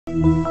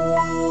You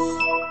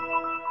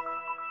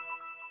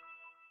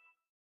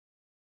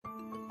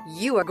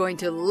are going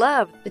to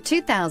love the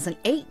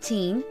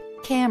 2018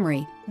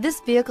 Camry.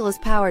 This vehicle is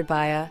powered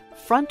by a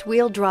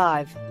front-wheel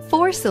drive,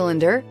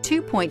 4-cylinder,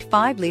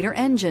 2.5-liter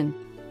engine.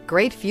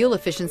 Great fuel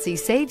efficiency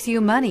saves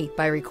you money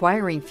by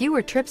requiring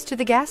fewer trips to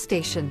the gas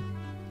station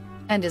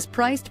and is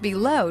priced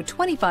below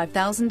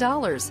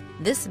 $25,000.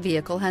 This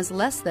vehicle has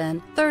less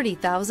than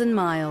 30,000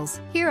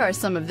 miles. Here are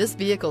some of this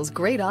vehicle's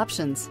great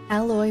options: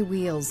 alloy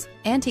wheels,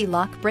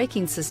 anti-lock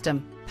braking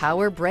system,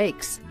 power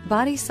brakes,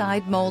 body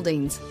side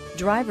moldings,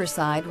 driver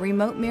side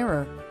remote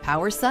mirror,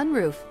 power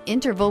sunroof,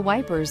 interval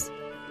wipers.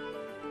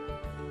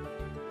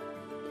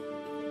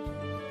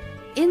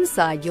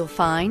 Inside you'll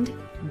find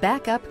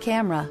backup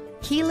camera,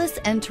 keyless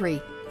entry,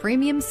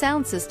 premium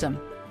sound system,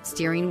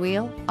 steering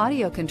wheel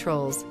audio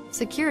controls,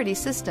 security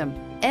system,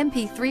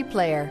 MP3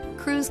 player,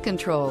 cruise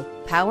control,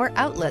 power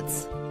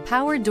outlets,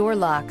 power door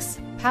locks,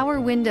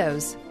 power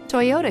windows.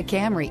 Toyota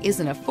Camry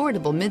is an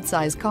affordable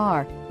midsize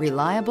car,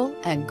 reliable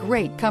and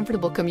great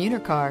comfortable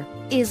commuter car.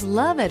 Is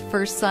love at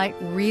first sight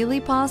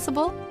really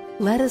possible?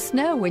 Let us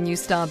know when you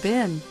stop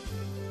in.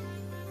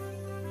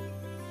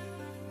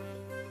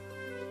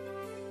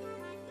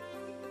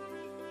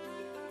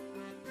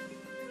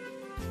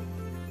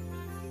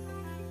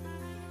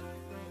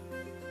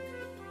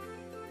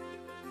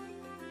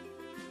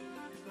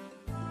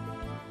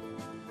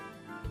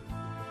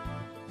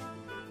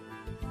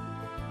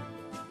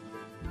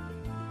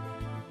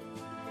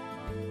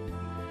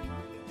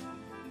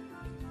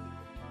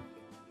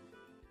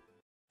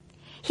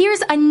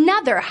 Here's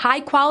another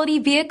high-quality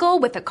vehicle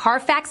with a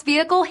Carfax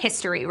Vehicle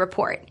History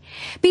Report.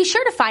 Be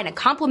sure to find a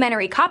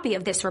complimentary copy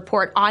of this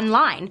report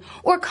online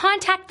or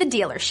contact the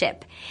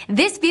dealership.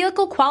 This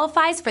vehicle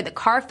qualifies for the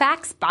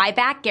Carfax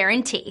Buyback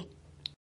Guarantee.